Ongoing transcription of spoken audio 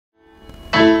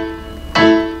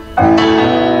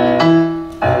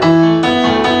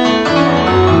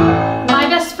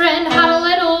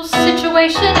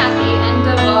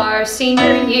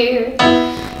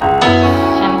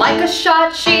a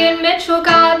shot, she and Mitchell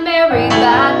got married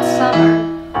that summer.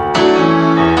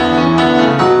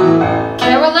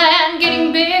 Carol Ann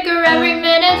getting bigger every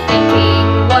minute,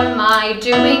 thinking, what am I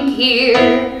doing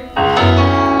here?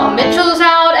 While Mitchell's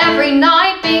out every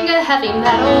night being a heavy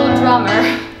metal drummer.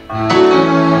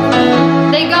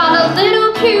 They got a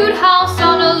little cute house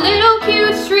on a little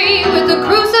cute street with a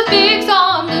crucifix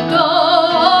on the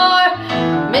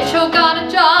door. Mitchell got a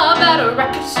job at a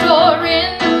record store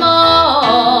in the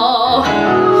mall.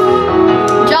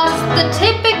 Just the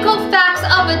typical facts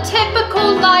of a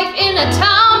typical life in a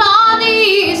town on the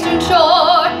Eastern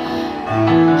Shore.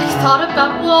 I thought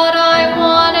about what I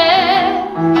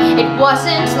wanted. It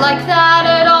wasn't like that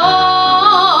at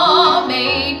all.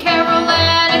 Made Carol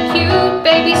Ann a cute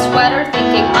baby sweater,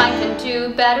 thinking I can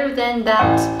do better than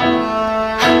that.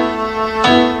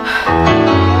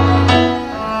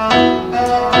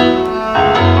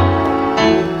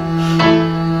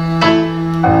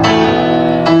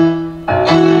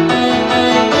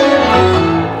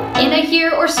 In a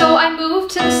year or so I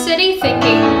moved to the city,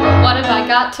 thinking, what have I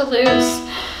got to lose?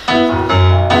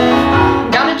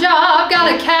 Got a job, got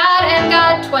a cat, and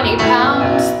got 20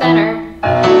 pounds thinner.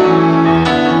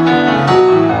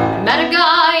 Met a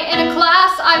guy in a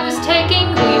class I was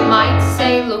taking who you might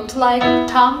say looked like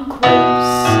Tom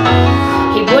Cruise.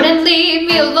 He wouldn't leave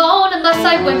me alone unless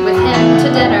I went with him to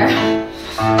dinner.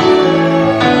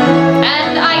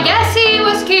 And I guess he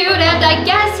was cute, and I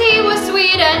guess he was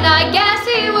sweet, and I guess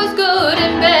he was good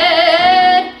in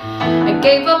bed. I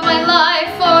gave up my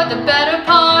life for the better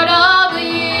part of a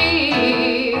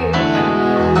year.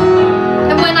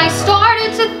 And when I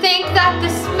started to think that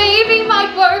this maybe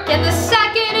might work, and the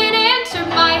second it entered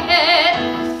my head,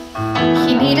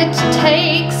 he needed to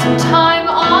take some time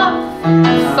off,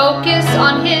 focus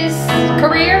on his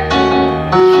career.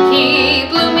 He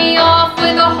blew me off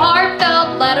with a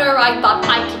heartfelt letter. I thought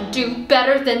I can do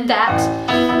better than that.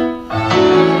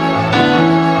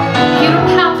 You don't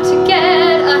have to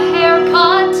get a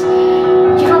haircut.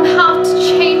 You don't have to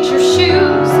change your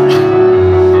shoes.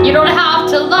 You don't have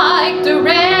to like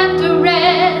Duran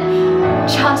Duran.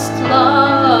 Just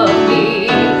love me.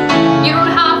 You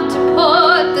don't have to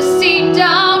put the seat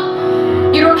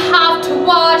down. You don't have to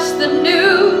watch the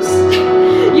news.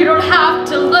 You don't have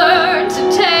to learn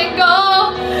to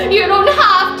tango. You don't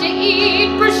have to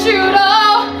eat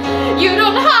prosciutto. You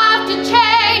don't have to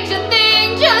change a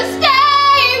thing. Just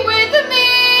stay with me.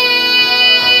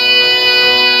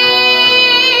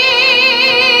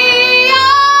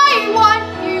 I want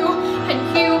you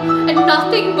and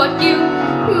nothing but you.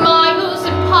 Miles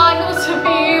and piles of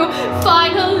you.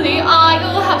 Finally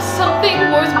I'll have something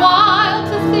worthwhile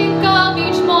to think of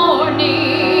each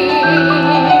morning.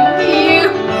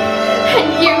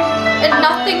 You and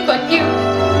nothing but you.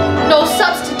 No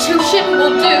substitution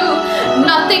will do.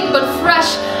 Nothing but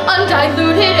fresh,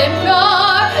 undiluted and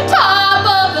pure. Top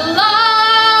of the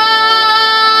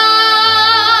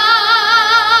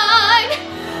line.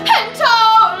 And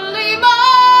totally mine.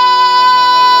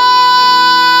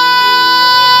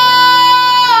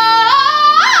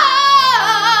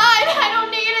 I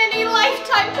don't need any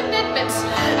lifetime commitments.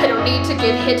 I don't need to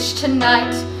get hitched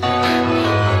tonight.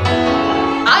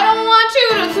 I don't want you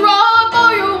to throw up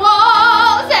all your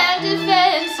walls and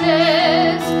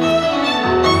defenses.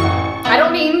 I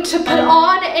don't mean to put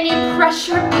on any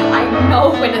pressure, but I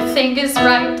know when a thing is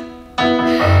right.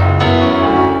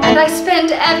 And I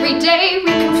spend every day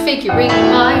reconfiguring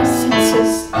my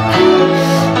senses.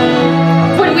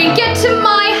 When we get to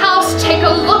my house, take a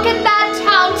look at that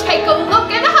town, take a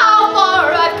look at how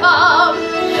far I've come.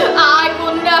 I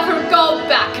will never go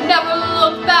back, never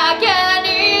look back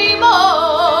anymore.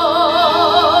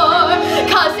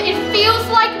 'Cause it feels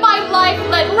like my life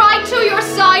led right to your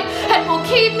side and will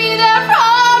keep me there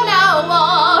from now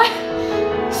on.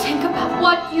 Think about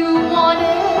what you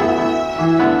wanted.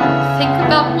 Think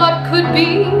about what could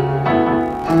be.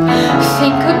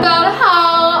 Think about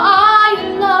how I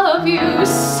love you.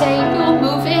 Say you'll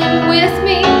move in with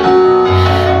me.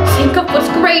 Think of what's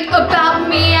great about